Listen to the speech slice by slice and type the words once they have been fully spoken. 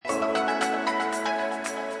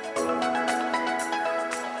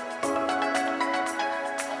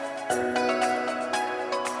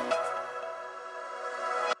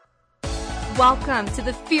welcome to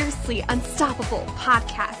the Fiercely Unstoppable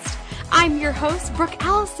podcast. I'm your host, Brooke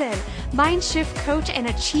Allison, mind shift coach and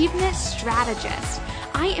achievement strategist.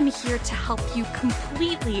 I am here to help you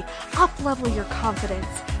completely up-level your confidence,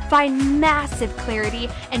 find massive clarity,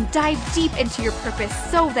 and dive deep into your purpose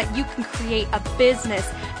so that you can create a business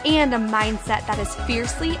and a mindset that is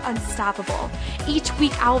fiercely unstoppable. Each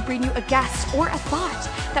week, I will bring you a guest or a thought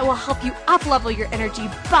that will help you up-level your energy,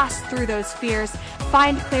 bust through those fears,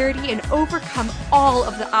 find clarity, and overcome all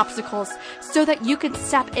of the obstacles so that you can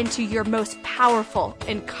step into your most powerful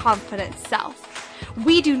and confident self.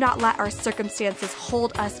 We do not let our circumstances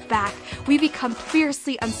hold us back. We become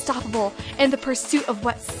fiercely unstoppable in the pursuit of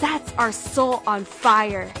what sets our soul on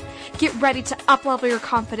fire. Get ready to up-level your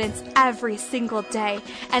confidence every single day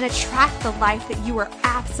and attract the life that you are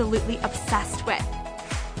absolutely obsessed with.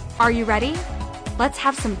 Are you ready? Let's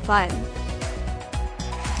have some fun.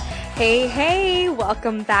 Hey,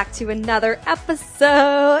 welcome back to another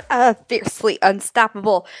episode of Fiercely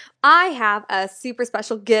Unstoppable. I have a super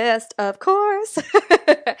special guest, of course.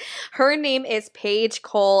 Her name is Paige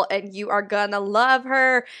Cole, and you are gonna love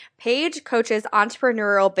her. Paige coaches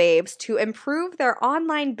entrepreneurial babes to improve their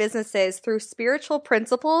online businesses through spiritual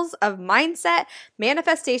principles of mindset,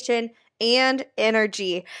 manifestation, and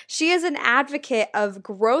energy. She is an advocate of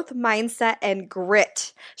growth mindset and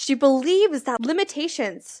grit. She believes that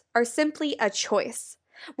limitations are simply a choice.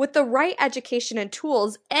 With the right education and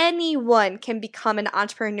tools, anyone can become an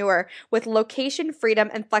entrepreneur with location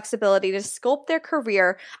freedom and flexibility to sculpt their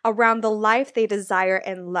career around the life they desire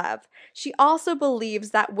and love. She also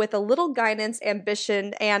believes that with a little guidance,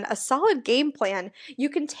 ambition, and a solid game plan, you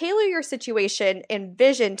can tailor your situation and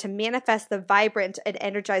vision to manifest the vibrant and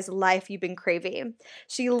energized life you've been craving.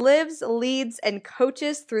 She lives, leads, and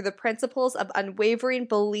coaches through the principles of unwavering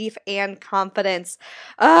belief and confidence.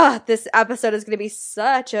 This episode is going to be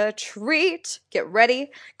such a treat. Get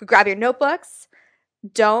ready. Go grab your notebooks.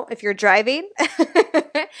 Don't if you're driving.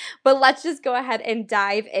 But let's just go ahead and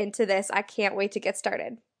dive into this. I can't wait to get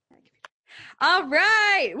started. All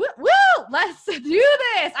right. Woo! Let's do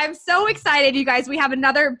this. I'm so excited, you guys. We have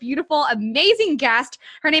another beautiful, amazing guest.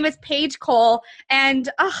 Her name is Paige Cole, and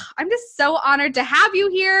I'm just so honored to have you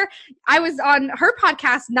here. I was on her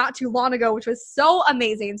podcast not too long ago, which was so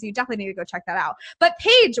amazing, so you definitely need to go check that out. But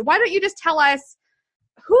Paige, why don't you just tell us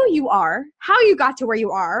who you are, how you got to where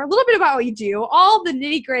you are, a little bit about what you do, all the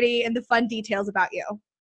nitty-gritty and the fun details about you.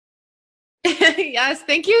 Yes,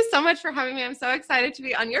 thank you so much for having me. I'm so excited to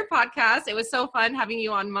be on your podcast. It was so fun having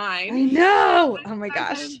you on mine. I know. Oh my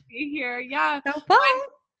gosh. To be here. Yeah. So fun.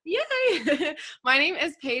 Yay. My name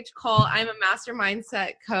is Paige Cole. I'm a master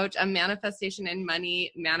mindset coach, a manifestation and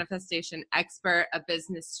money manifestation expert, a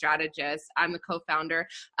business strategist. I'm the co-founder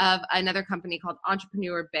of another company called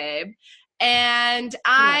Entrepreneur Babe. And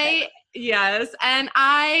I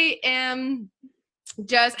am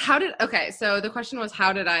just, so the question was,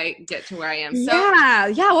 how did I get to where I am? So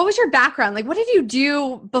yeah. What was your background? Like, what did you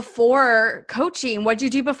do before coaching? What did you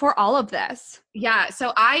do before all of this? Yeah.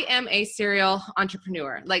 So I am a serial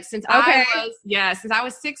entrepreneur. Like since I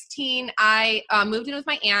was 16, I moved in with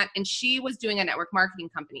my aunt and she was doing a network marketing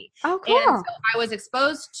company. Oh, cool. And so I was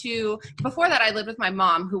exposed to, before that I lived with my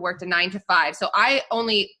mom who worked a 9 to 5. So I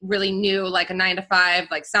only really knew like a 9 to 5,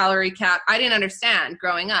 like salary cap. I didn't understand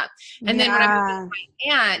growing up. And then when I moved with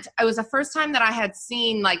my aunt, it was the first time that I had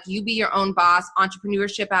seen like you be your own boss,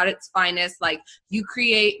 entrepreneurship at its finest. Like you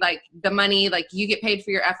create like the money, like you get paid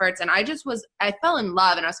for your efforts. And I fell in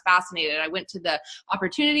love and I was fascinated. I went to the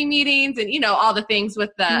opportunity meetings and, all the things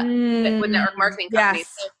with with network marketing companies.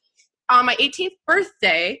 Yes. So on my 18th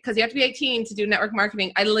birthday, because you have to be 18 to do network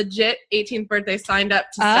marketing, I legit 18th birthday signed up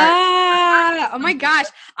to start. Oh my gosh.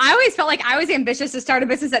 I always felt like I was ambitious to start a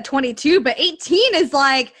business at 22, but 18 is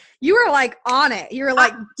like, you were like on it. You were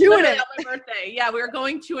like doing it. On my birthday. Yeah, we were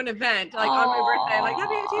going to an event like on my birthday, like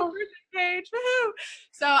happy 18th birthday, Paige. Woohoo!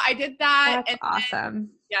 So I did that. That's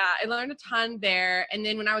awesome. I learned a ton there. And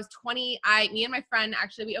then when I was 20, me and my friend,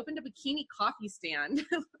 actually, we opened a bikini coffee stand.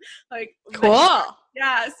 Cool.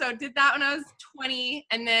 Yeah. So did that when I was 20.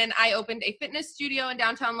 And then I opened a fitness studio in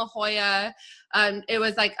downtown La Jolla. It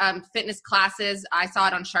was like fitness classes. I saw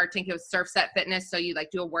it on Shark Tank. It was Surf Set Fitness. So you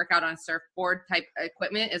like do a workout on surfboard type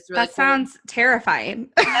equipment. It's really cool. Sounds terrifying.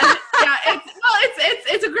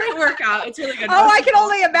 It's a great workout. It's really good. Oh, I can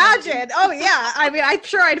only imagine. Oh yeah. I mean, I'm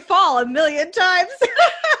sure I'd fall a million times.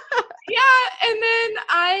 Yeah. And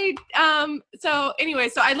then so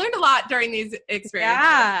I learned a lot during these experiences.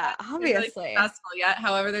 Yeah, obviously. Really successful yet.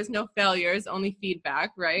 However, there's no failures, only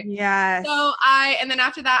feedback, right? Yes. So and then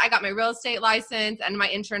after that, I got my real estate license and my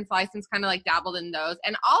insurance license, kind of like dabbled in those.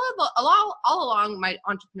 And all along my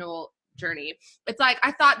entrepreneurial journey. It's like,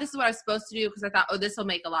 I thought this is what I was supposed to do because I thought, oh, this will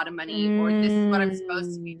make a lot of money, or this is what I'm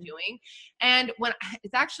supposed to be doing. And when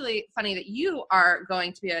it's actually funny that you are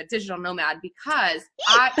going to be a digital nomad, because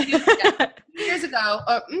years ago,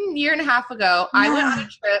 year and a half ago, I went on a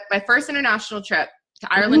trip, my first international trip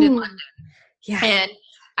to Ireland and London. Yeah. And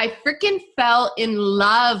I freaking fell in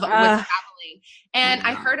love with traveling. And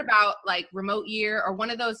I heard about like Remote Year, or one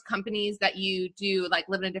of those companies that you do like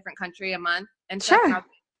live in a different country a month. And so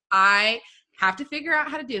I have to figure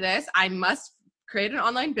out how to do this. I must create an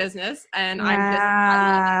online business. And I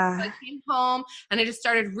love it. So I came home and I just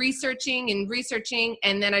started researching.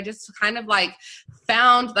 And then I just kind of like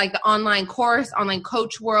found like the online course, online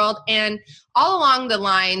coach world. And all along the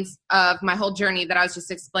lines of my whole journey that I was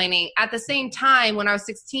just explaining, at the same time, when I was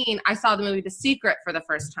 16, I saw the movie The Secret for the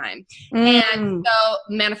first time. And so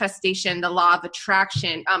manifestation, the law of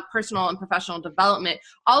attraction, personal and professional development,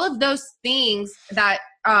 all of those things that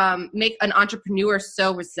make an entrepreneur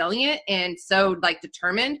so resilient and so like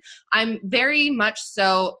determined, I'm very much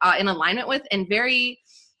so in alignment with, and very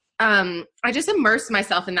I just immersed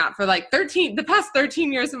myself in that for like the past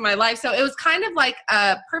 13 years of my life. So it was kind of like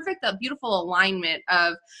a beautiful alignment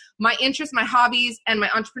of my interests, my hobbies, and my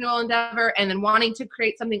entrepreneurial endeavor, and then wanting to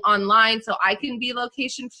create something online so I can be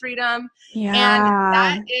location freedom. Yeah. And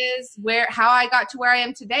that is how I got to where I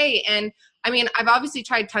am today. And I mean, I've obviously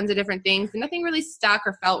tried tons of different things and nothing really stuck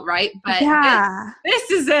or felt right, but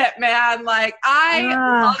this is it, man. Like I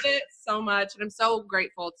love it so much. And I'm so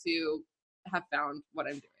grateful to have found what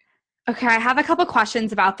I'm doing. Okay, I have a couple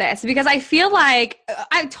questions about this because I feel like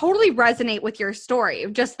I totally resonate with your story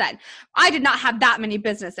just then. I did not have that many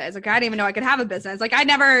businesses. Okay, I didn't even know I could have a business. Like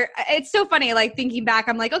it's so funny, like thinking back,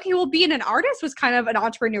 I'm like, okay, well, being an artist was kind of an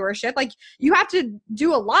entrepreneurship. Like you have to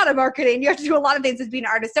do a lot of marketing. You have to do a lot of things as being an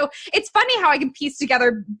artist. So it's funny how I can piece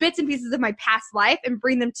together bits and pieces of my past life and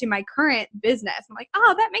bring them to my current business. I'm like,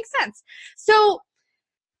 oh, that makes sense. So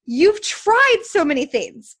you've tried so many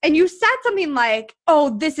things and you said something like,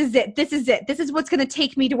 oh, this is it. This is it. This is what's going to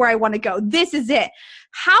take me to where I want to go. This is it.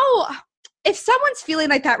 If someone's feeling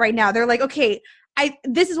like that right now, they're like, okay,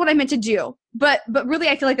 this is what I meant to do, but really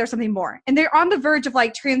I feel like there's something more, and they're on the verge of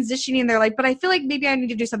like transitioning. They're like, but I feel like maybe I need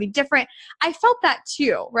to do something different. I felt that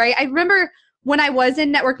too, right? I remember when I was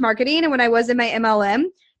in network marketing and when I was in my MLM,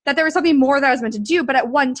 that there was something more that I was meant to do. But at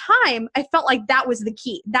one time, I felt like that was the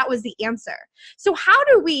key. That was the answer. So how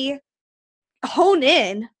do we hone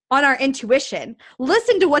in on our intuition,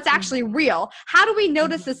 listen to what's actually real? How do we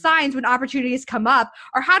notice the signs when opportunities come up?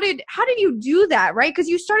 Or how did you do that, right? Because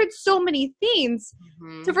you started so many things.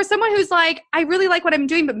 So for someone who's like, I really like what I'm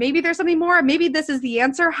doing, but maybe there's something more, maybe this is the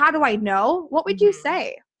answer. How do I know? What would you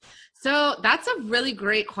say? So that's a really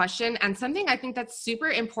great question, and something I think that's super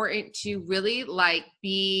important to really like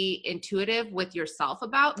be intuitive with yourself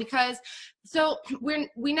about, because so we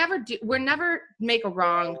never make a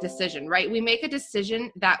wrong decision, right? We make a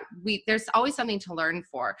decision that there's always something to learn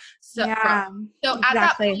for. So at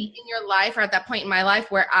that point in your life, or at that point in my life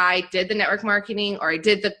where I did the network marketing, or I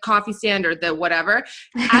did the coffee stand, or the whatever,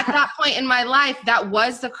 at that point in my life, that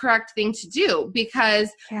was the correct thing to do, because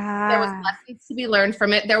there was lessons to be learned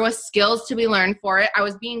from it. There was skills to be learned for it. I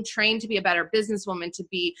was being trained to be a better businesswoman, to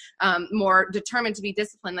be more determined, to be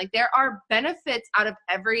disciplined. Like there are benefits out of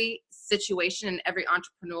every situation and every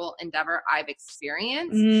entrepreneurial endeavor I've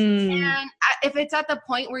experienced. And if it's at the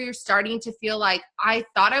point where you're starting to feel like, I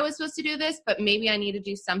thought I was supposed to do this, but maybe I need to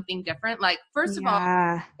do something different. Like, first of all,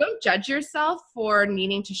 don't judge yourself for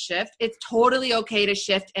needing to shift. It's totally okay to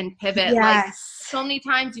shift and pivot. Like so many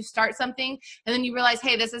times you start something and then you realize,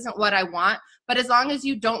 hey, this isn't what I want. But as long as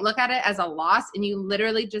you don't look at it as a loss and you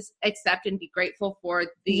literally just accept and be grateful for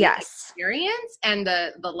the experience and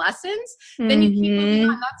the lessons, then you keep moving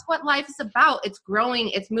on. That's what life is about. It's growing,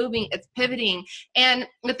 it's moving, it's pivoting. And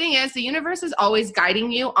the thing is, the universe is always guiding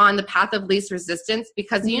you on the path of least resistance,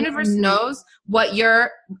 because the universe knows what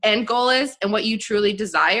your end goal is and what you truly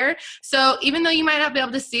desire. So even though you might not be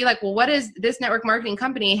able to see like, well, what does this network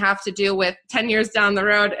marketing have to do with 10 years down the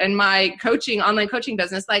road and my online coaching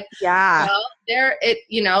business? Like, well,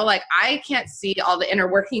 like I can't see all the inner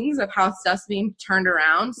workings of how stuff's being turned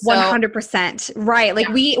around. So, 100%. Right. Like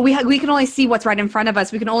we can only see what's right in front of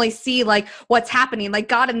us. We can only see like what's happening. Like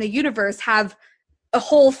God and the universe have a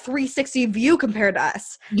whole 360 view compared to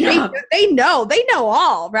us. Yeah. They know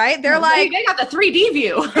all, right? They're like, they got the 3D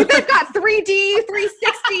view. They've got 3D,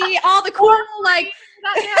 360, all the cool, like,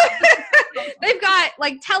 they've got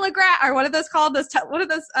like Telegraph, or what are those called? What are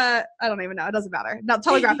those? I don't even know. It doesn't matter. No,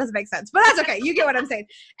 Telegraph doesn't make sense, but that's okay. You get what I'm saying.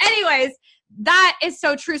 Anyways, that is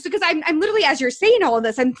so true. So, because I'm literally, as you're saying all of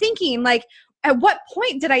this, I'm thinking like, at what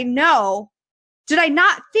point did I know did I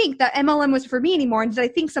not think that MLM was for me anymore? And did I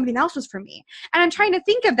think something else was for me? And I'm trying to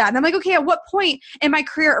think of that. And I'm like, okay, at what point in my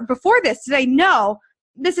career before this did I know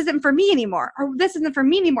this isn't for me anymore, or this isn't for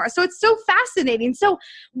me anymore? So it's so fascinating. So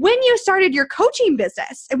when you started your coaching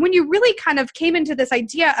business and when you really kind of came into this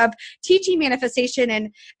idea of teaching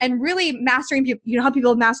manifestation and really mastering people, help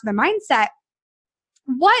people master their mindset,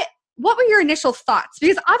 what were your initial thoughts?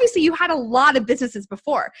 Because obviously you had a lot of businesses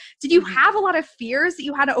before. Did you have a lot of fears that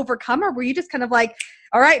you had to overcome, or were you just kind of like,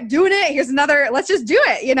 all right, doing it, here's another, let's just do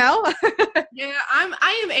it, Yeah,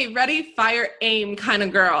 I am a ready, fire, aim kind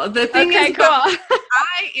of girl. The thing is, cool.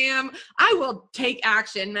 I will take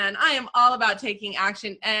action, man. I am all about taking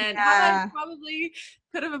action. And I probably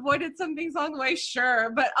could have avoided some things along the way,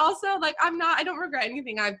 sure. But also, like, I don't regret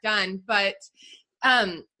anything I've done. But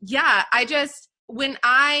I just, when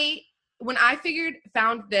I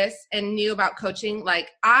found this and knew about coaching, like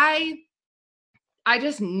I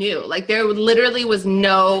just knew, like there literally was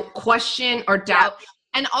no question or doubt. Yep.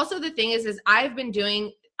 And also the thing is I've been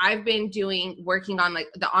working on like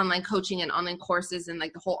the online coaching and online courses and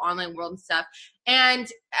like the whole online world and stuff. And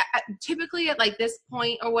typically at like this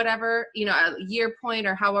point or whatever, a year point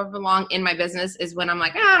or however long in my business is when I'm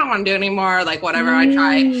like, I don't want to do it anymore. Like whatever, I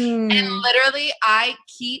try. And literally I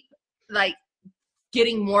keep like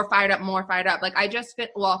getting more fired up. Like I just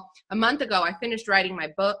a month ago, I finished writing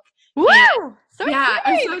my book. Woo! So yeah,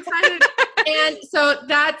 I'm so excited. And so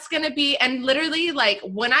that's going to be, and literally like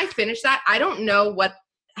when I finish that, I don't know what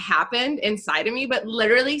happened inside of me, but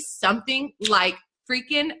literally something like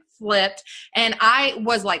freaking flipped and I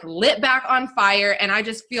was like lit back on fire. And I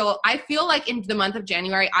feel like in the month of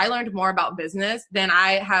January, I learned more about business than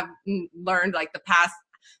I have learned like the past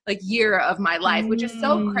like year of my life, which is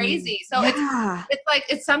so crazy. So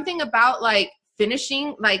it's something about like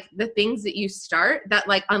finishing like the things that you start that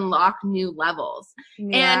like unlock new levels.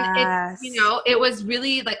 Yes. And it was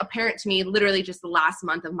really like apparent to me literally just the last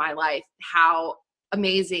month of my life how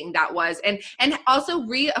amazing that was, and also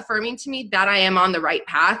reaffirming to me that I am on the right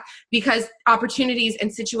path, because opportunities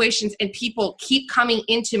and situations and people keep coming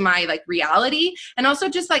into my like reality, and also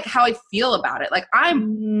just like how I feel about it. Like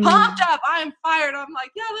I'm pumped up, I'm fired, I'm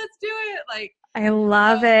like, yeah, let's do it. Like I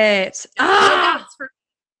love it.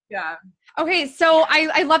 Yeah. Okay, so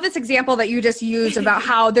I love this example that you just used about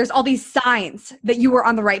how there's all these signs that you were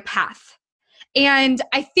on the right path. And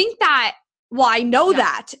I think that, well, I know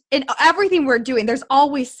that in everything we're doing, there's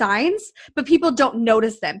always signs, but people don't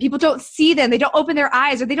notice them. People don't see them. They don't open their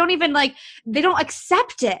eyes, or they don't even they don't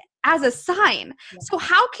accept it as a sign. Yeah. So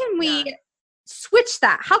how can we switch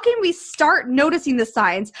that? How can we start noticing the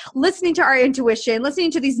signs, listening to our intuition,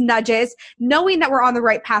 listening to these nudges, knowing that we're on the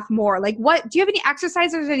right path more? Like do you have any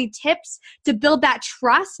exercises or any tips to build that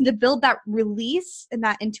trust and to build that release and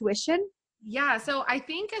that intuition? Yeah. So I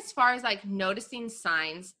think as far as like noticing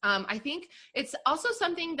signs, I think it's also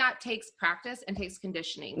something that takes practice and takes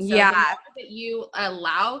conditioning. So the more that you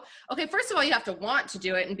allow, okay, first of all, you have to want to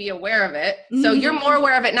do it and be aware of it. Mm-hmm. So you're more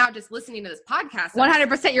aware of it now just listening to this podcast.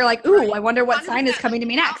 100%. You're like, ooh, I wonder what sign is coming to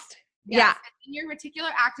me next. Yeah. And your reticular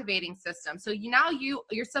activating system. So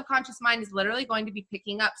your subconscious mind is literally going to be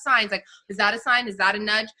picking up signs. Like, is that a sign? Is that a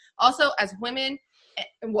nudge? Also, as women,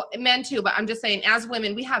 men too, but I'm just saying as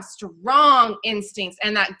women, we have strong instincts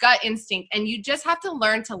and that gut instinct, and you just have to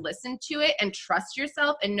learn to listen to it and trust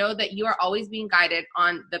yourself and know that you are always being guided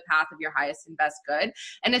on the path of your highest and best good.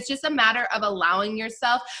 And it's just a matter of allowing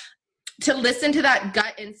yourself to listen to that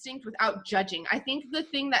gut instinct without judging. I think the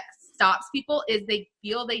thing that stops people is they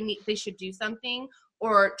feel they should do something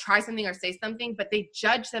or try something or say something, but they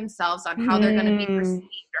judge themselves on how they're going to be perceived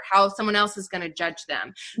or how someone else is going to judge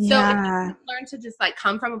them. So if you learn to just like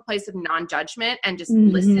come from a place of non-judgment and just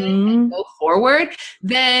listen and go forward,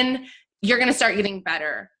 then you're going to start getting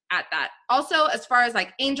better at that. Also, as far as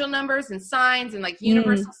like angel numbers and signs and like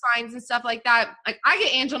universal signs and stuff like that, like I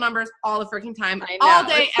get angel numbers all the freaking time, all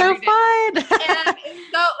day, it's so fun. And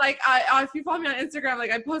so like if you follow me on Instagram, like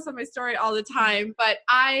I post on my story all the time, but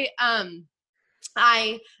I'm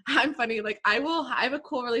funny. Like I have a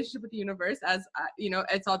cool relationship with the universe as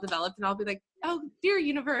it's all developed, and I'll be like, oh, dear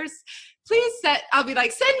universe, please I'll be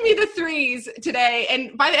like, send me the 3s today.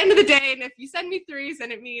 And by the end of the day, and if you send me 3s,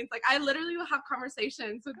 and it means like, I literally will have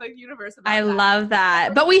conversations with the universe about that. Love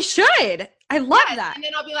that. But we should. I love that. And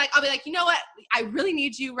then I'll be like, you know what? I really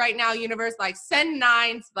need you right now, universe. Like send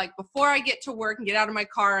 9s, like before I get to work and get out of my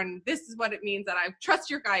car. And this is what it means that I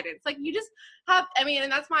trust your guidance. Like you just have,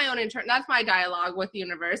 and that's my own that's my dialogue with the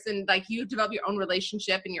universe. And like you develop your own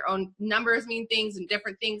relationship, and your own numbers mean things and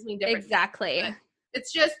different things mean different Exactly. things.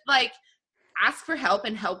 It's just like, ask for help,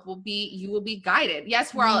 and you will be guided.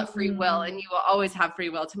 Yes, we're all at free will, and you will always have free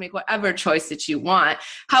will to make whatever choice that you want.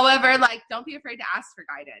 However, like, don't be afraid to ask for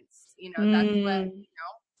guidance. That's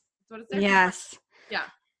what it's there. Yes. Yeah.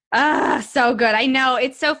 So good. I know.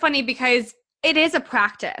 It's so funny because it is a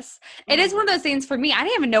practice. It is one of those things for me. I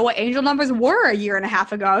didn't even know what angel numbers were a year and a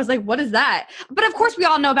half ago. I was like, what is that? But of course we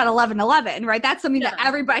all know about 1111, right? That's something that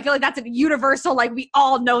everybody, I feel like that's a universal, like we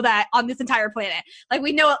all know that on this entire planet. Like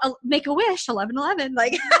we know Make a Wish, 1111.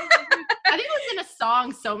 Like I think it was in a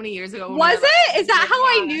song so many years ago. Was it? Is that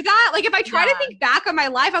how I knew that? Like if I try to think back on my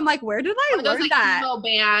life, I'm like, where did I learn those, like, that? emo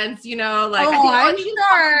bands, like I'm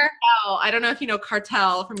sure. I don't know if you know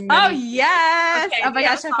Cartel from Oh yes. Okay, oh my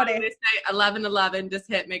gosh, so funny. They say 1111 just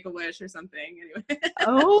hit Make a Wish or something. Anyway.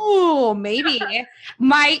 Oh, maybe.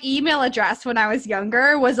 My email address when I was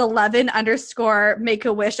younger was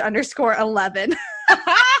 11_Make-A-Wish_11.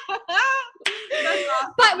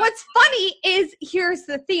 But what's funny is, here's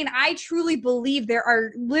the thing. I truly believe there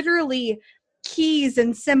are literally keys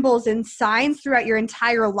and symbols and signs throughout your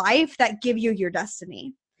entire life that give you your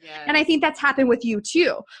destiny. Yes. And I think that's happened with you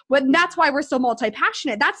too. That's why we're so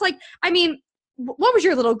multi-passionate. That's like, I mean, what was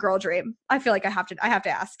your little girl dream? I feel like I have to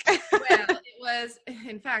ask. Well,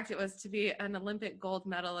 it was to be an Olympic gold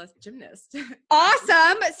medalist gymnast.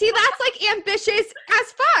 Awesome. See, that's like ambitious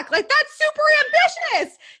as fuck. Like that's super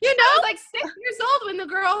ambitious. I was like 6 years old when the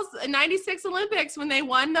girls in 96 Olympics, when they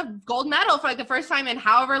won the gold medal for like the first time in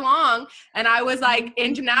however long. And I was like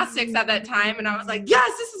in gymnastics at that time. And I was like,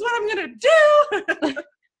 yes, this is what I'm going to do.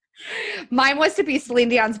 Mine was to be Celine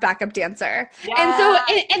Dion's backup dancer. Yeah. And so,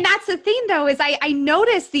 and that's the thing though, is I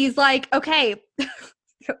noticed these like, okay,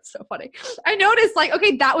 that's so funny. I noticed like,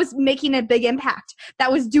 okay, that was making a big impact.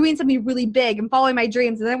 That was doing something really big and following my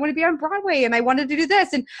dreams. And I want to be on Broadway and I wanted to do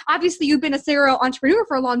this. And obviously you've been a serial entrepreneur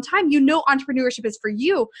for a long time. Entrepreneurship is for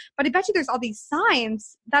you, but I bet you there's all these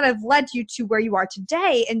signs that have led you to where you are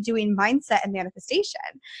today in doing mindset and manifestation.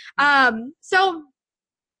 So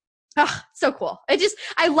cool.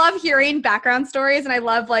 I love hearing background stories and I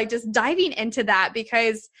love like just diving into that,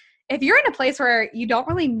 because if you're in a place where you don't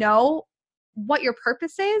really know what your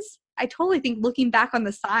purpose is, I totally think looking back on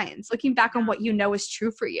the signs, looking back on what you know is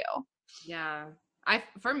true for you. Yeah.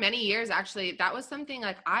 For many years, actually, that was something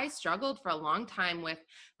like I struggled for a long time with,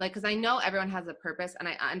 like, cause I know everyone has a purpose and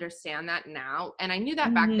I understand that now. And I knew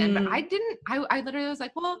that back then, but I literally was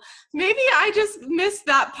like, well, maybe I just missed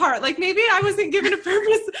that part. Like maybe I wasn't given a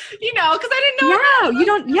purpose, cause I didn't know. Yeah, you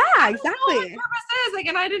don't. Yeah, exactly. What purpose is like,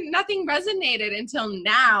 and nothing resonated until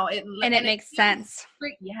now. It makes sense.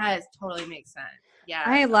 Yes, totally makes sense. Yeah.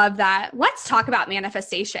 I love that. Let's talk about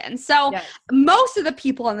manifestation. So most of the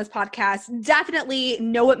people on this podcast definitely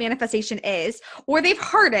know what manifestation is, or they've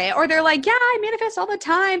heard it, or they're like, yeah, I manifest all the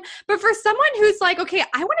time. But for someone who's like, okay,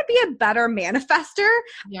 I want to be a better manifester.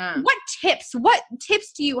 Yeah. What tips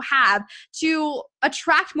do you have to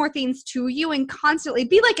attract more things to you and constantly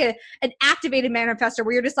be like an activated manifester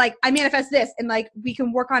where you're just like, I manifest this and like, we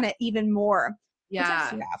can work on it even more. Yeah. What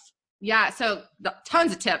tips do you have? Yeah, so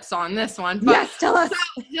tons of tips on this one. But, yes, tell us.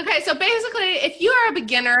 So basically, if you are a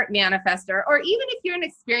beginner manifester, or even if you're an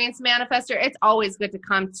experienced manifester, it's always good to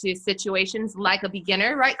come to situations like a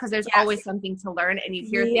beginner, right? Because there's always something to learn, and you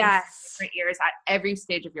hear things in different ears at every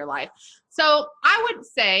stage of your life. So I would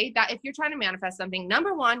say that if you're trying to manifest something,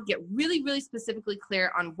 number one, get really, really specifically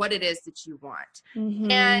clear on what it is that you want. Mm-hmm.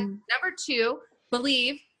 And number two,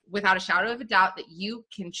 believe without a shadow of a doubt that you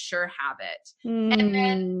can sure have it. And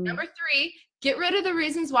then number three, get rid of the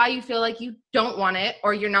reasons why you feel like you don't want it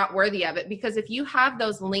or you're not worthy of it. Because if you have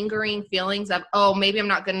those lingering feelings of, oh, maybe I'm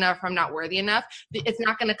not good enough, or I'm not worthy enough, it's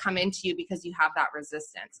not going to come into you because you have that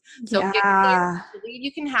resistance. So get clear, believe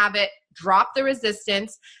you can have it, drop the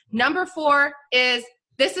resistance. Number four is,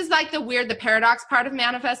 this is like the paradox part of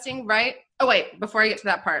manifesting, right? Oh, wait, before I get to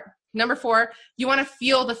that part. Number four, you want to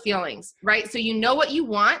feel the feelings, right? So you know what you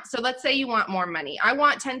want. So let's say you want more money. I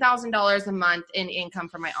want $10,000 a month in income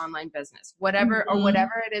for my online business, whatever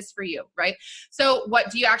it is for you, right? So what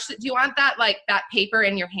do you want that, like that paper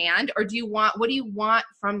in your hand, or what do you want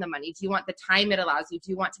from the money? Do you want the time it allows you? Do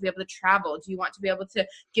you want to be able to travel? Do you want to be able to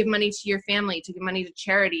give money to your family, to give money to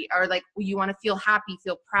charity? Or like, you want to feel happy,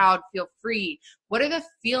 feel proud, feel free? What are the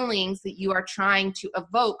feelings that you are trying to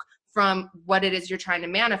evoke from what it is you're trying to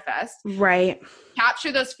manifest? Right. Capture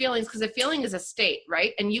those feelings, because a feeling is a state,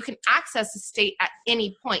 right? And you can access a state at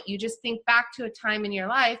any point. You just think back to a time in your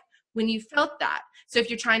life when you felt that. So if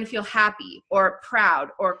you're trying to feel happy or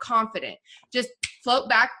proud or confident, just float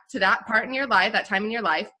back to that part in your life, that time in your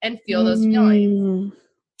life, and feel those feelings.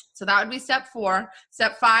 So that would be step 4.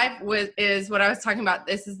 Step 5 is what I was talking about.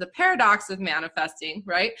 This is the paradox of manifesting,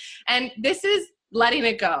 right? And this is letting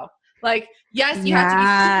it go. Like, yes, you have to be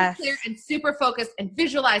super clear and super focused and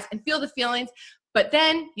visualize and feel the feelings, but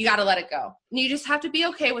then you got to let it go. And you just have to be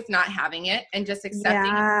okay with not having it and just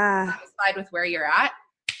accepting and satisfied with where you're at.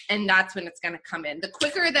 And that's when it's going to come in. The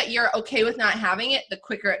quicker that you're okay with not having it, the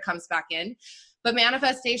quicker it comes back in. But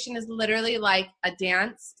manifestation is literally like a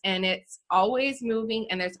dance, and it's always moving,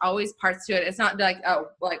 and there's always parts to it. It's not like,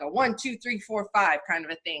 like a 1, 2, 3, 4, 5 kind of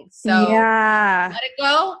a thing. So let it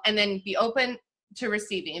go and then be open to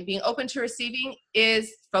receiving. And being open to receiving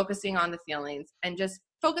is focusing on the feelings and just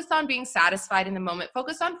focus on being satisfied in the moment.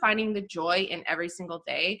 Focus on finding the joy in every single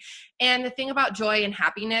day. And the thing about joy and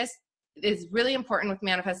happiness is really important with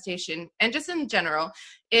manifestation and just in general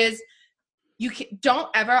is don't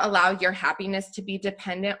ever allow your happiness to be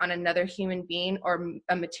dependent on another human being or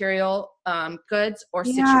a material goods or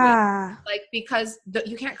situation. Like, because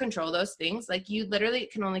you can't control those things. Like, you literally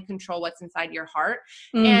can only control what's inside your heart.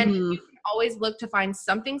 And you can always look to find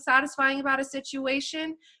something satisfying about a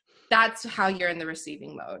situation. That's how you're in the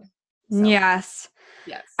receiving mode. So. Yes.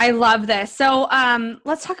 I love this. So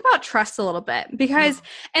let's talk about trust a little bit because,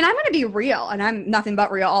 and I'm going to be real, and I'm nothing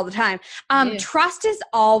but real all the time. Trust is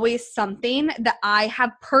always something that I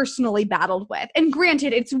have personally battled with. And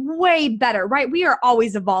granted, it's way better, right? We are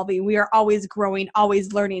always evolving. We are always growing,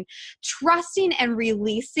 always learning. Trusting and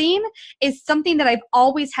releasing is something that I've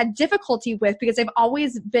always had difficulty with because I've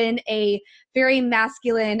always been a very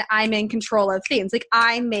masculine, I'm in control of things. Like,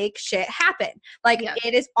 I make shit happen. Like,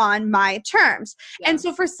 it is on my terms. And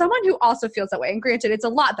so for someone who also feels that way, and granted, it's a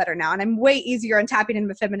lot better now, and I'm way easier on tapping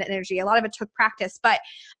into feminine energy. A lot of it took practice. But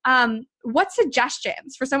what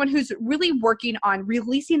suggestions for someone who's really working on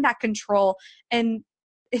releasing that control and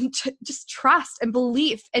just trust and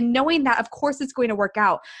belief and knowing that, of course, it's going to work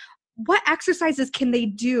out? What exercises can they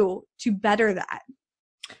do to better that?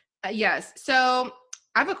 Yes. So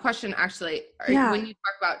I have a question, actually, when you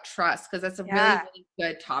talk about trust, because that's a really, really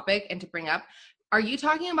good topic and to bring up. Are you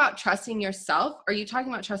talking about trusting yourself? Or are you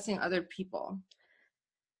talking about trusting other people?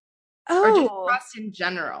 Or just trust in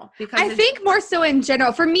general? Because I think more so in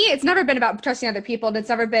general. For me, it's never been about trusting other people, and it's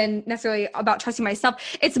never been necessarily about trusting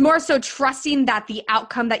myself. It's more so trusting that the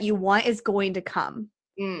outcome that you want is going to come.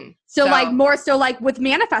 So like more so like with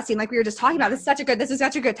manifesting, like we were just talking about, this is such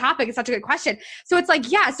a good topic. It's such a good question. So it's like,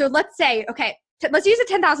 so let's say, okay, let's use a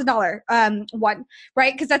 $10,000 one,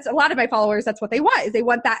 right? Because that's a lot of my followers. That's what they want. Is they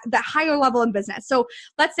want that higher level in business. So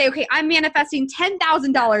let's say, okay, I'm manifesting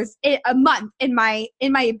 $10,000 a month in my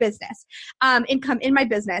business, income in my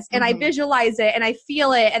business, and I visualize it and I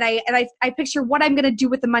feel it and I picture what I'm going to do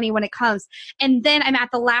with the money when it comes. And then I'm at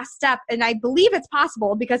the last step, and I believe it's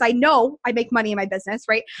possible because I know I make money in my business,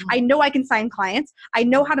 right? I know I can sign clients. I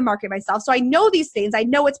know how to market myself. So I know these things. I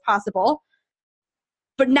know it's possible.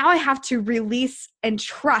 But now I have to release and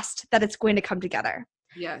trust that it's going to come together.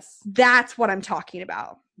 Yes. That's what I'm talking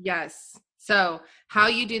about. Yes. So how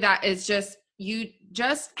you do that is you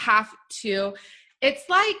just have to, it's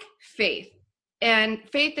like faith and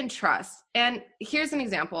trust. And here's an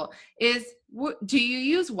example is, do you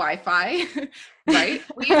use Wi-Fi? Right?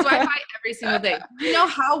 We use Wi-Fi every single day. You know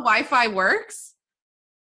how Wi-Fi works?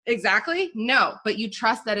 Exactly? No, but you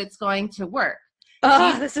trust that it's going to work.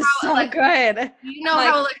 Oh, this is so good. You know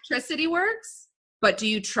how electricity works, but do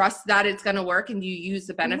you trust that it's going to work, and do you use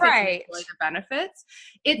the benefits and enjoy the benefits?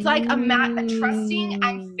 It's like trusting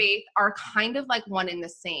and faith are kind of like one and the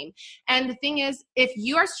same. And the thing is, if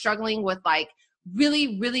you are struggling with like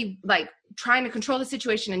really, really like trying to control the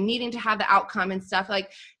situation and needing to have the outcome and stuff,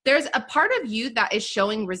 like there's a part of you that is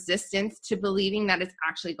showing resistance to believing that it's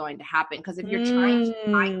actually going to happen. Because if you're trying to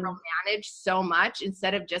micromanage so much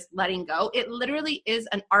instead of just letting go, it literally is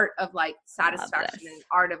an art of like satisfaction and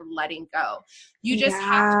art of letting go. You just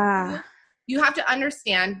have to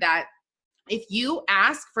understand that if you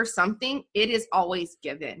ask for something, it is always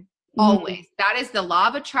given. Always. That is the law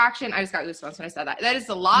of attraction. I just got goosebumps when I said that. That is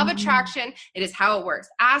the law of attraction. It is how it works.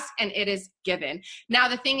 Ask and it is given. Now,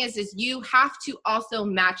 the thing is you have to also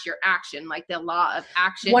match your action, like the law of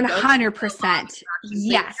action. 100%.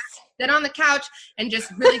 Yes. Sit on the couch and just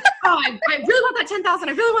really, I really want that 10,000.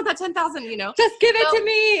 I really want that 10,000, you know. Just give it to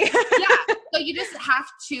me. So you just have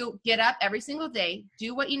to get up every single day,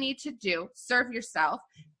 do what you need to do, serve yourself,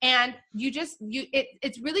 And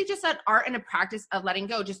it's really just an art and a practice of letting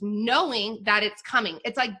go, just knowing that it's coming.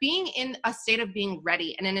 It's like being in a state of being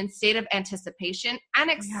ready and in a state of anticipation and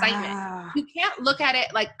excitement. Yeah. You can't look at it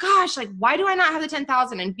like, gosh, like, why do I not have the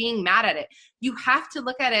 10,000 and being mad at it? You have to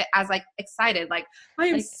look at it as like excited. Like, I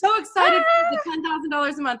am so excited for the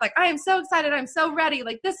 $10,000 a month. Like, I am so excited. I'm so ready.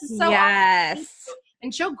 Like, this is so awesome.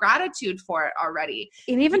 And show gratitude for it already.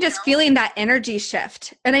 And even just feeling that energy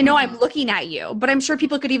shift. And I know I'm looking at you, but I'm sure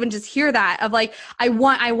people could even just hear that of like, I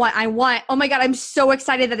want. Oh my God, I'm so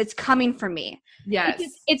excited that it's coming for me. Yes.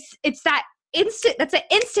 It's that instant, that's an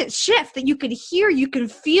instant shift that you can hear, you can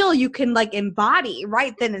feel, you can like embody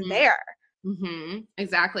right then and there. Mm-hmm.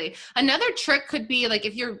 Exactly. Another trick could be like,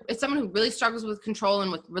 if someone who really struggles with control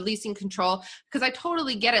and with releasing control, because I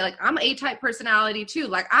totally get it. Like, I'm A-type personality too.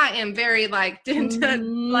 like, I am very like,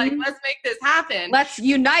 like, let's make this happen. Let's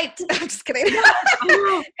unite. I'm just kidding.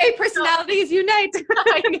 A personalities unite.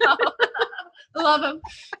 I know. Love them.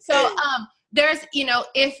 So, there's,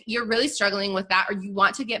 if you're really struggling with that, or you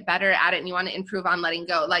want to get better at it and you want to improve on letting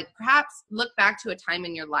go, like perhaps look back to a time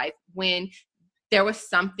in your life when there was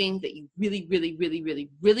something that you really, really, really, really,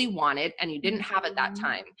 really wanted and you didn't have at that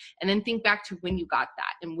time. And then think back to when you got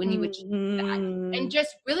that and when you achieved that. And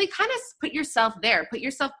just really kind of put yourself there. Put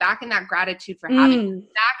yourself back in that gratitude for having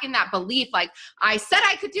it, back in that belief. Like, I said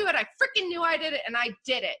I could do it. I freaking knew I did it and I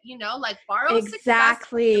did it. Like, borrow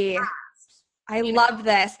exactly. success. I love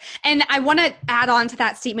this. And I want to add on to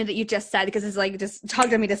that statement that you just said, because it's like just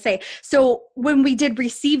tugged on me to say. So when we did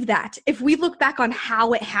receive that, if we look back on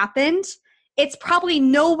how it happened, it's probably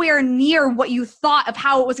nowhere near what you thought of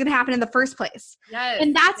how it was going to happen in the first place. Yes,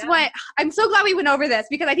 and that's what I'm so glad we went over this,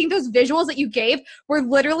 because I think those visuals that you gave were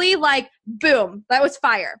literally like, boom, that was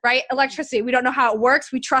fire, right? Electricity. We don't know how it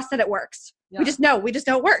works. We trust that it works. Yeah. We just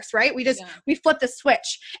know it works, right? We flip the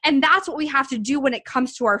switch. And that's what we have to do when it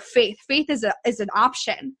comes to our faith. Faith is an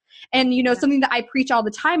option. And, something that I preach all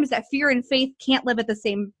the time is that fear and faith can't live in the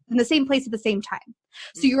same place at the same time.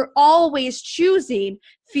 So you're always choosing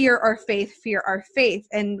fear or faith.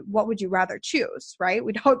 And what would you rather choose, right?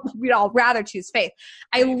 We'd all rather choose faith.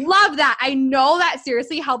 I love that. I know that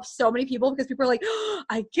seriously helps so many people, because people are like, oh,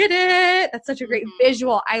 I get it. That's such a great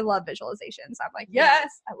visual. I love visualizations. I'm like, yes,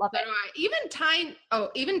 I love it.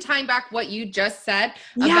 Even tying back what you just said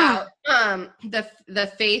about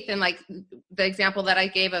the faith and like the example that I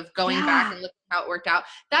gave of going back and looking how it worked out.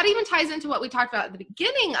 That even ties into what we talked about at the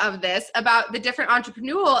beginning of this about the different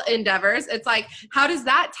entrepreneurial endeavors. It's like, how does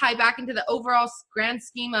that tie back into the overall grand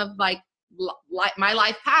scheme of like my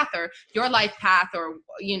life path or your life path, or,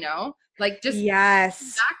 like just back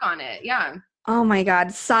on it. Yeah. Oh my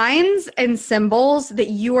God. Signs and symbols that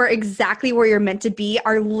you are exactly where you're meant to be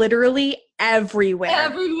are literally everywhere.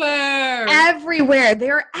 They're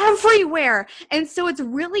everywhere. And so it's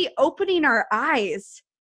really opening our eyes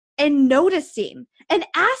and noticing and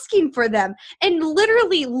asking for them and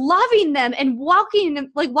literally loving them and welcoming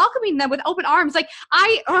them with open arms. Like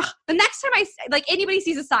the next time anybody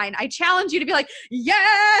sees a sign, I challenge you to be like,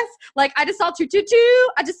 yes, like I just saw 222,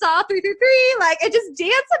 I just saw 333, like, and just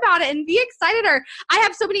dance about it and be excited. Or I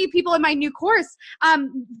have so many people in my new course.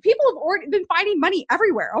 People have already been finding money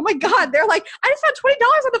everywhere. Oh my God. They're like, I just found $20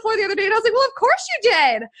 on the floor the other day. And I was like, well, of course you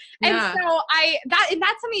did. Yeah. And so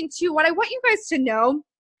that's something too, what I want you guys to know,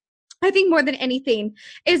 I think more than anything,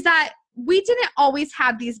 is that we didn't always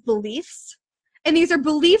have these beliefs. And these are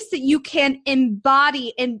beliefs that you can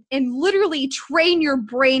embody and literally train your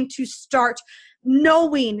brain to start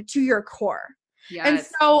knowing to your core. Yes. And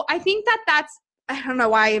so I think that's, I don't know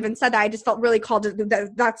why I even said that. I just felt really called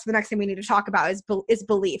to, that's the next thing we need to talk about is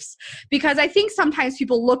beliefs. Because I think sometimes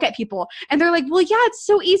people look at people and they're like, well, yeah, it's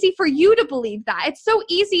so easy for you to believe that. It's so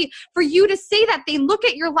easy for you to say that. They look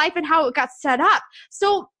at your life and how it got set up.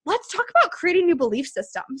 So let's talk about creating new belief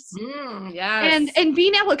systems. Yes. And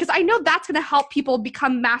being able, because I know that's going to help people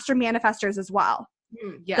become master manifestors as well.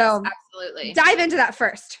 Yes, so absolutely. Dive into that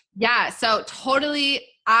first. Yeah. So totally.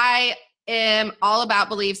 I am all about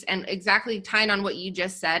beliefs, and exactly tying on what you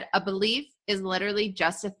just said. A belief is literally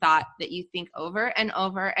just a thought that you think over and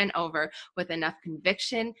over and over with enough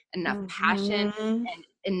conviction, enough passion, and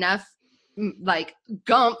enough like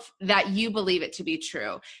gumph that you believe it to be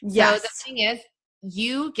true. Yes. So the thing is,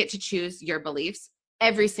 you get to choose your beliefs,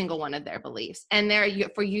 every single one of their beliefs, and they're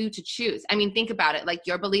for you to choose. I mean, think about it. Like,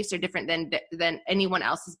 your beliefs are different than anyone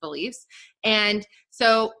else's beliefs. And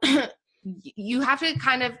so you have to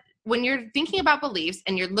kind of, when you're thinking about beliefs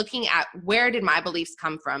and you're looking at where did my beliefs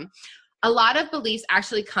come from, a lot of beliefs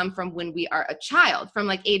actually come from when we are a child, from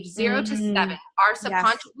like age 0 to 7. Our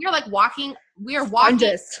subconscious, we are walking.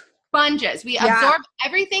 sponges. We absorb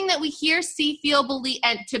everything that we hear, see, feel, believe,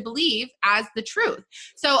 and to believe as the truth.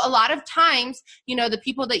 So a lot of times, you know, the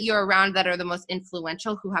people that you're around that are the most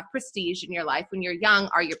influential, who have prestige in your life when you're young,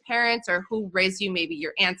 are your parents, or who raised you, maybe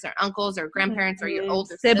your aunts or uncles or grandparents or your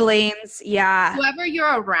older siblings. Yeah. Whoever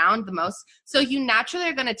you're around the most. So you naturally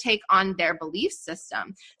are going to take on their belief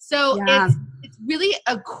system. So it's really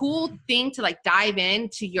a cool thing to like dive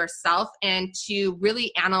into yourself and to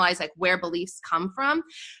really analyze like where beliefs come from.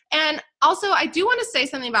 And also, I do want to say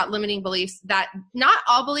something about limiting beliefs, that not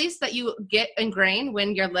all beliefs that you get ingrained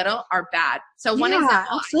when you're little are bad. So one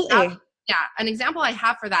example, an example I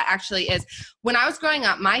have for that actually is when I was growing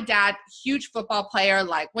up, my dad, huge football player,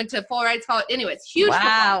 like went to full rights college. Anyways, huge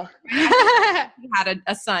football player, right? He had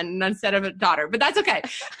a son instead of a daughter, but that's okay.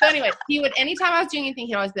 So anyway, he would, anytime I was doing anything,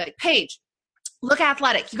 he'd always be like, Paige, look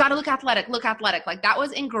athletic. You got to look athletic, look athletic. Like that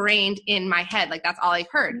was ingrained in my head. Like that's all I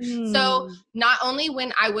heard. So not only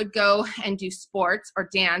when I would go and do sports or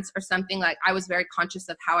dance or something, like I was very conscious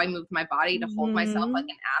of how I moved my body to hold myself like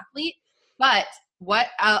an athlete. But what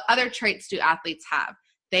other traits do athletes have?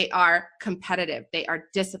 They are competitive. They are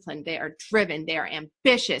disciplined. They are driven. They are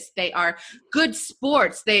ambitious. They are good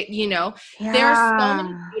sports. They, you know, there are so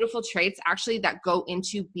many beautiful traits actually that go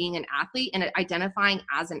into being an athlete and identifying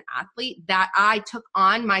as an athlete that I took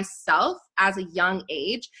on myself as a young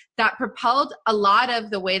age that propelled a lot of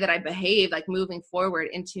the way that I behave, like moving forward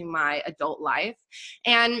into my adult life.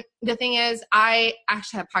 And the thing is, I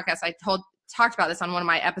actually have podcasts. Talked about this on one of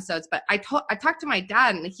my episodes, but I talked to my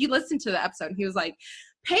dad and he listened to the episode and he was like,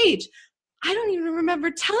 Paige, I don't even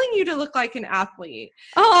remember telling you to look like an athlete.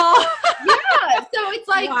 Oh, yeah. So it's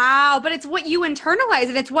like, wow. But it's what you internalize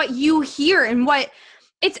and it's what you hear and what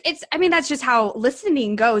it's, I mean, that's just how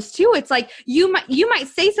listening goes too. It's like you might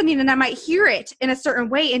say something and I might hear it in a certain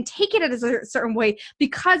way and take it as a certain way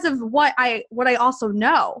because of what I also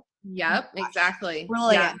know. Yep, exactly.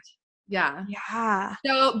 Brilliant. Yeah. Yeah.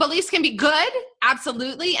 So beliefs can be good,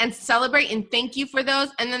 absolutely, and celebrate and thank you for those.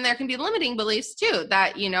 And then there can be limiting beliefs too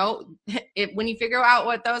that, you know, when you figure out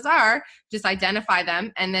what those are, just identify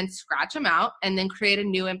them and then scratch them out and then create a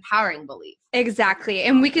new empowering belief. Exactly.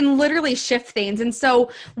 And we can literally shift things. And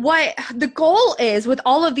so what the goal is with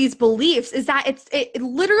all of these beliefs is that it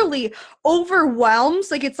literally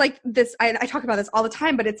overwhelms. Like it's like this, I talk about this all the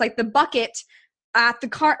time, but it's like the bucket at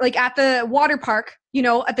the water park, you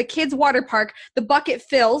know, at the kids' water park, the bucket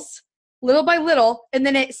fills little by little, and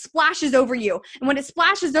then it splashes over you. And when it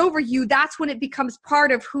splashes over you, that's when it becomes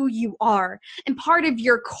part of who you are and part of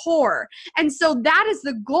your core. And so that is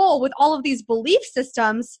the goal with all of these belief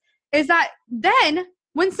systems, is that then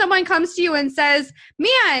when someone comes to you and says,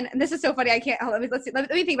 man, and this is so funny, I can't, let me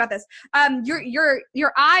think about this.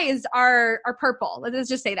 Your eyes are purple. Let's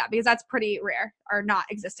just say that because that's pretty rare or not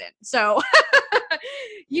existent. So,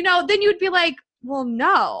 you know, then you'd be like, well,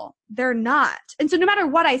 no, they're not. And so no matter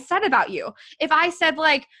what I said about you, if I said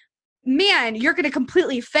like, man, you're going to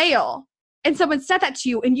completely fail, and someone said that to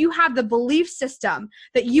you and you have the belief system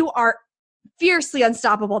that you are fiercely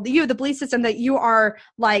unstoppable, that you have the belief system that you are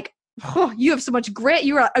like, oh, you have so much grit,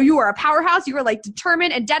 you are a powerhouse, you are like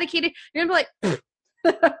determined and dedicated, you're gonna be like,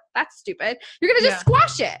 that's stupid. You're gonna just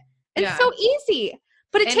squash it. It's so easy,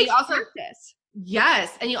 but it takes practice.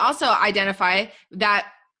 Yes. And you also identify that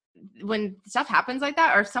when stuff happens like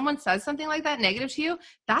that, or if someone says something like that negative to you,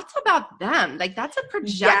 that's about them. Like that's a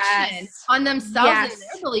projection on themselves and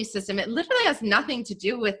their belief system. It literally has nothing to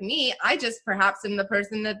do with me. I just perhaps am the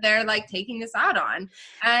person that they're like taking this out on.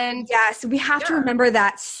 And yes, we have to remember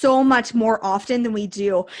that so much more often than we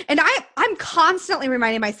do. And I'm constantly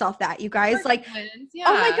reminding myself that, you guys, like,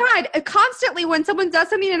 oh my God, constantly when someone does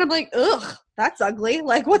something and I'm like, ugh, that's ugly.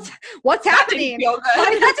 Like what's happening?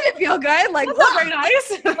 That didn't feel good. Like, that's very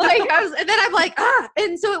nice. And then I'm like,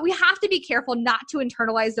 and so we have to be careful not to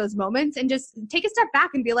internalize those moments and just take a step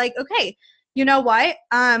back and be like, okay, you know what?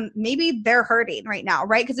 Maybe they're hurting right now,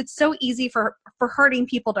 right? Because it's so easy for hurting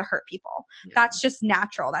people to hurt people. Yeah. That's just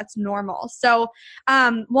natural. That's normal. So,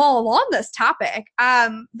 well, along this topic,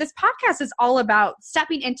 this podcast is all about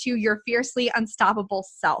stepping into your fiercely unstoppable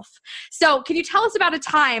self. So can you tell us about a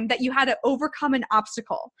time that you had to overcome an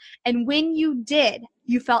obstacle? And when you did,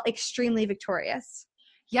 you felt extremely victorious?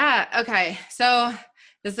 Yeah. Okay. So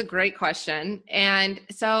this is a great question. And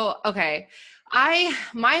so, okay.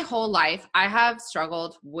 My whole life, I have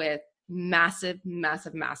struggled with massive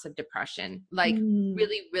depression, like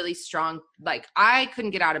really, really strong. Like I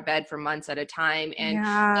couldn't get out of bed for months at a time. And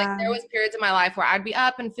like there was periods in my life where I'd be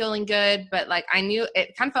up and feeling good, but like I knew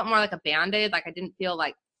it kind of felt more like a Band-Aid. Like I didn't feel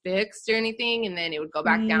like fixed or anything, and then it would go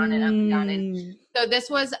back down and up and down. And so this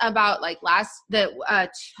was about like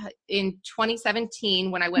in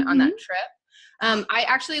 2017 when I went on that trip. I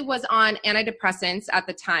actually was on antidepressants at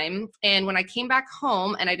the time, and when I came back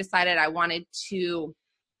home and I decided I wanted to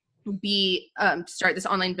start this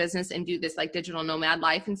online business and do this like digital nomad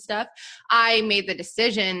life and stuff, I made the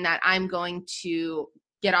decision that I'm going to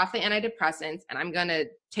get off the antidepressants and I'm going to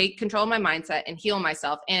take control of my mindset and heal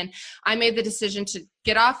myself. And I made the decision to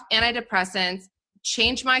get off antidepressants,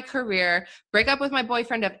 change my career, break up with my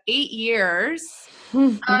boyfriend of 8 years,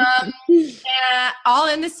 all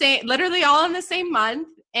in the same month.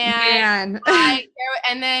 And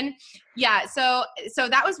and then so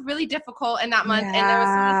that was really difficult in that month. And there was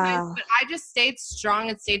so many times, but I just stayed strong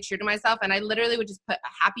and stayed true to myself. And I literally would just put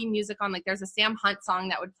happy music on. Like there's a Sam Hunt song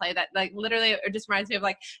that would play that like literally it just reminds me of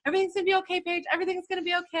like, everything's gonna be okay, Paige. Everything's gonna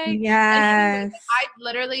be okay. Yes. I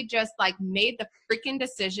literally just like made the freaking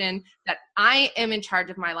decision that I am in charge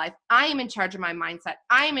of my life. I am in charge of my mindset.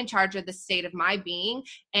 I am in charge of the state of my being.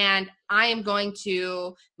 And I am going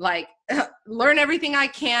to like learn everything I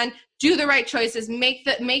can, do the right choices, make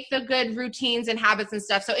the good routines and habits and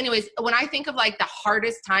stuff. So anyways, when I think of like the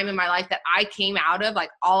hardest time in my life that I came out of like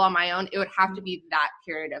all on my own, it would have to be that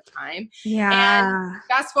period of time. And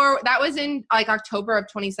fast forward, that was in like October of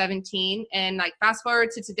 2017. And like fast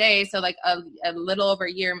forward to today. So like a little over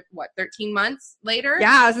a year, 13 months later?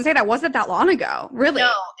 Yeah, I was gonna say that wasn't that long ago. Really?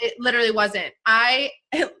 No, it literally wasn't.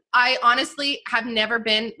 I honestly have never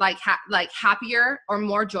been like happier or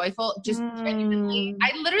more joyful. Just genuinely,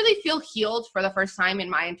 I literally feel healed for the first time in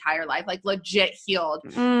my entire life, like legit healed.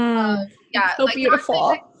 So like,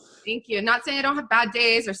 beautiful. Thank you. Not saying I don't have bad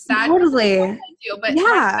days or sad Totally. days, but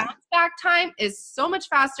my bounce back time is so much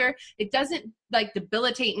faster. It doesn't like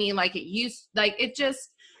debilitate me like it used. Like it just,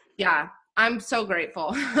 I'm so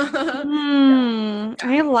grateful. I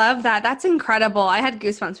love that. That's incredible. I had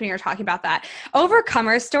goosebumps when you were talking about that.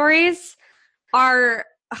 Overcomer stories are,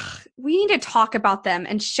 we need to talk about them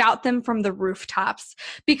and shout them from the rooftops,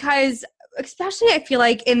 because especially I feel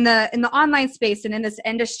like in the online space and in this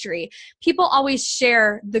industry, people always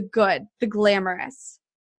share the good, the glamorous.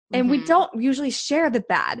 And we don't usually share the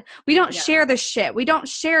bad. We don't share the shit. We don't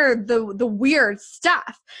share the weird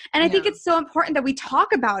stuff. And I think it's so important that we talk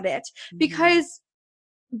about it, because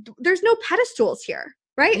there's no pedestals here,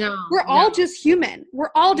 right? We're all just human.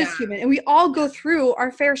 We're all just human. And we all go through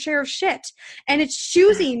our fair share of shit. And it's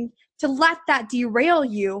choosing to let that derail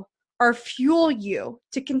you or fuel you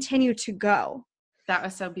to continue to go. That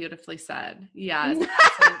was so beautifully said. Yes,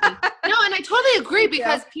 absolutely. No, and I totally agree,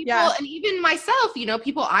 because people, and even myself,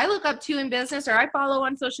 people I look up to in business or I follow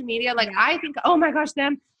on social media, like I think, oh my gosh,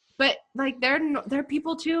 them, but like they're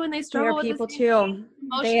people too, and they struggle with people too.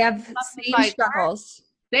 They have same struggles.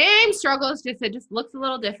 Same struggles, just it just looks a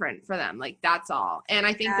little different for them. Like that's all. And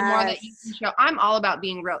I think the more that you can show, I'm all about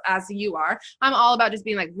being real, as you are. I'm all about just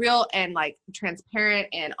being like real and like transparent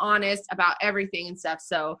and honest about everything and stuff.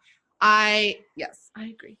 So I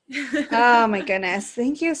agree. Oh my goodness.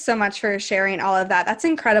 Thank you so much for sharing all of that. That's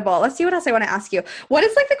incredible. Let's see what else I want to ask you. What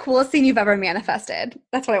is like the coolest thing you've ever manifested?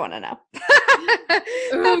 That's what I want to know.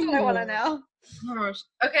 That's what I want to know. Gosh.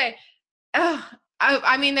 Okay.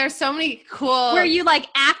 I mean, there's so many cool. Where you like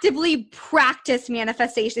actively practice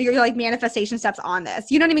manifestation. You're like manifestation steps on this.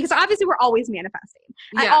 You know what I mean? Because obviously we're always manifesting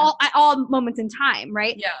at all moments in time,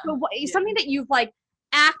 right? Yeah. So something that you've like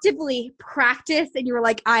actively practiced and you were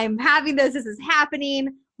like, I'm having this is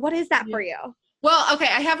happening. What is that for you? Well, okay,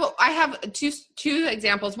 I have two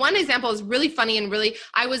examples. One example is really funny and really,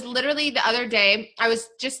 I was literally the other day, I was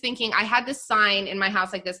just thinking, I had this sign in my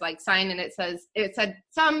house, like this like sign, and it said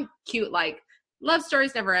some cute like love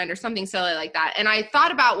stories never end or something silly like that. And I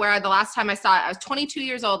thought about where the last time I saw it, I was 22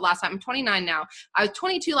 years old last time. I'm 29 now. I was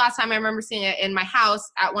 22 last time I remember seeing it in my house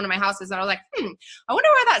at one of my houses. And I was like, I wonder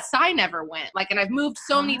where that sign ever went. Like, and I've moved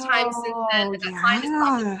so many times since then. That sign is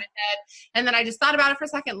popped in my head. And then I just thought about it for a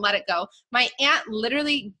second, let it go. My aunt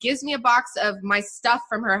literally gives me a box of my stuff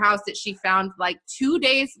from her house that she found like 2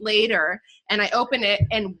 days later. And I open it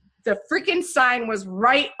and the freaking sign was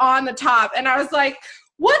right on the top. And I was like,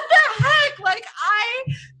 what the heck? Like, I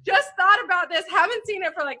just thought about this. Haven't seen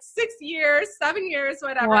it for like 6 years, 7 years,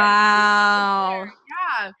 whatever. Wow.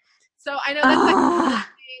 Yeah. So I know that's like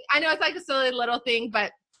I know it's like a silly little thing,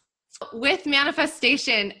 but With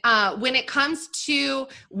manifestation, when it comes to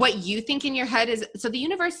what you think in your head is, so the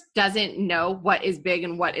universe doesn't know what is big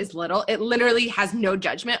and what is little. It literally has no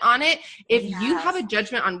judgment on it. If you have a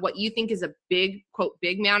judgment on what you think is a big, quote,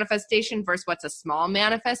 big manifestation versus what's a small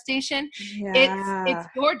manifestation, it's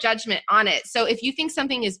your judgment on it. So if you think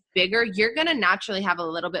something is bigger, you're going to naturally have a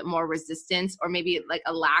little bit more resistance, or maybe like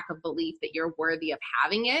a lack of belief that you're worthy of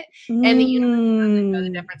having it. And the universe doesn't know the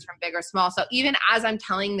difference from big or small. So even as I'm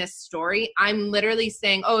telling this story, I'm literally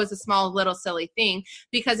saying, oh, it's a small, little, silly thing,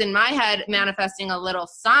 because in my head, manifesting a little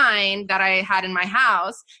sign that I had in my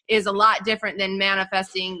house is a lot different than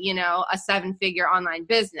manifesting, you know, a 7-figure online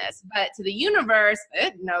business. But to the universe,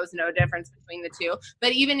 it knows no difference between the two.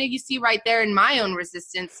 But even if you see right there in my own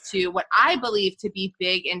resistance to what I believe to be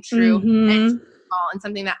big and true and small, and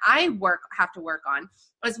something that I have to work on,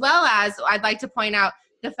 as well as I'd like to point out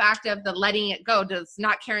the fact of the letting it go, just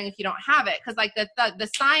not caring if you don't have it. Because like the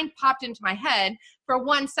sign popped into my head for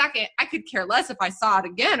 1 second. I could care less if I saw it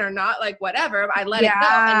again or not, like whatever. I let it go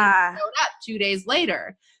and it showed up 2 days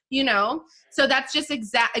later, you know? So that's just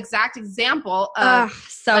exact example of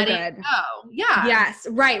so letting good. it go. Yeah. Yes.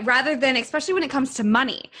 Right. Rather than, especially when it comes to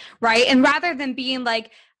money, right? And rather than being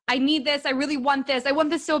like, I need this. I really want this. I want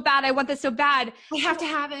this so bad. I want this so bad. We have to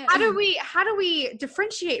have it. How do we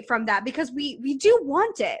differentiate from that? Because we do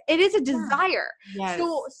want it. It is a desire. Yes.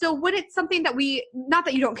 So when it's something that not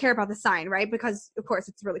that you don't care about the sign, right? Because of course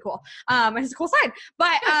it's really cool. It's a cool sign,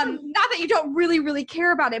 but not that you don't really, really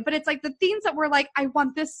care about it, but it's like the things that we're like, I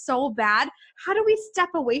want this so bad. How do we step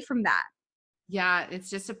away from that? Yeah. It's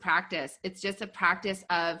just a practice. It's just a practice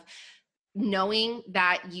of knowing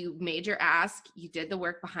that you made your ask, you did the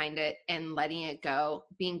work behind it, and letting it go,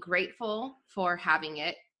 being grateful for having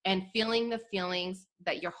it, and feeling the feelings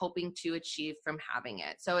that you're hoping to achieve from having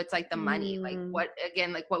it. So it's like the money, like what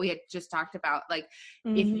we had just talked about, like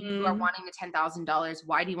if you are wanting the $10,000,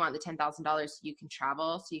 why do you want the $10,000? So you can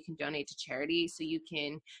travel, so you can donate to charity, so you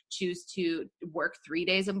can choose to work 3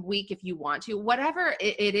 days a week if you want to, whatever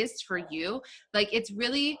it is for you. Like it's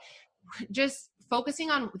really just focusing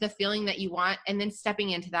on the feeling that you want, and then stepping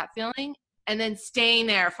into that feeling, and then staying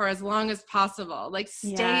there for as long as possible. Like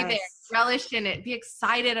stay there, relish in it, be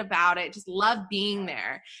excited about it, just love being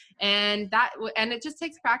there. And it just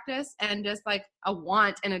takes practice and just like a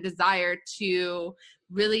want and a desire to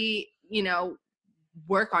really, you know,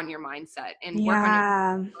 work on your mindset and work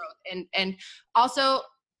on your growth. And also,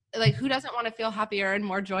 like, who doesn't want to feel happier and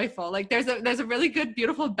more joyful? Like there's a really good,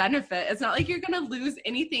 beautiful benefit. It's not like you're going to lose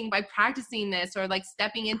anything by practicing this or like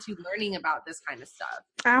stepping into learning about this kind of stuff.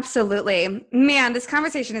 Absolutely. Man, this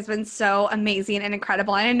conversation has been so amazing and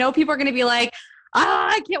incredible. And I know people are going to be like,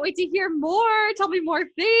 I can't wait to hear more. Tell me more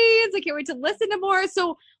things. I can't wait to listen to more.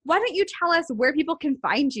 So why don't you tell us where people can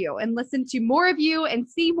find you and listen to more of you and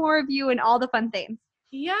see more of you and all the fun things?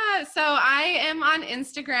 Yeah, so I am on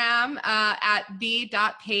Instagram at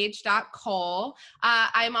the.page.cole.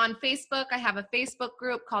 I'm on Facebook. I have a Facebook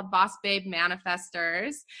group called Boss Babe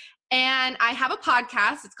Manifestors. And I have a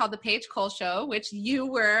podcast. It's called The Paige Cole Show, which you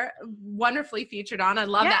were wonderfully featured on. I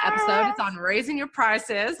love that episode. It's on Raising Your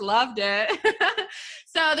Prices. Loved it.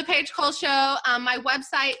 So The Paige Cole Show, my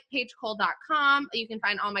website, paigecole.com. You can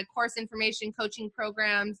find all my course information, coaching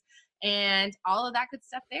programs, and all of that good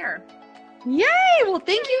stuff there. Yay! Well,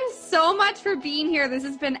 thank you so much for being here. This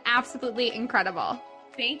has been absolutely incredible.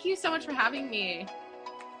 Thank you so much for having me.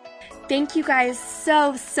 Thank you guys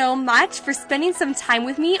so much for spending some time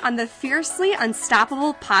with me on the Fiercely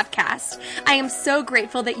Unstoppable podcast. I am so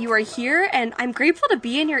grateful that you are here, and I'm grateful to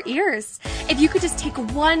be in your ears. If you could just take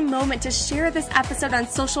one moment to share this episode on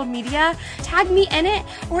social media, tag me in it,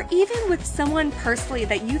 or even with someone personally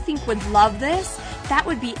that you think would love this, that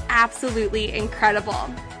would be absolutely incredible.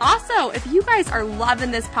 Also, if you guys are loving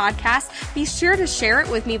this podcast, be sure to share it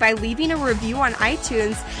with me by leaving a review on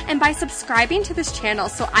iTunes and by subscribing to this channel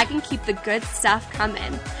so I can keep the good stuff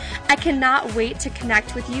coming. I cannot wait to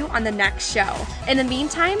connect with you on the next show. In the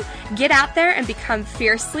meantime, get out there and become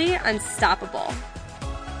fiercely unstoppable.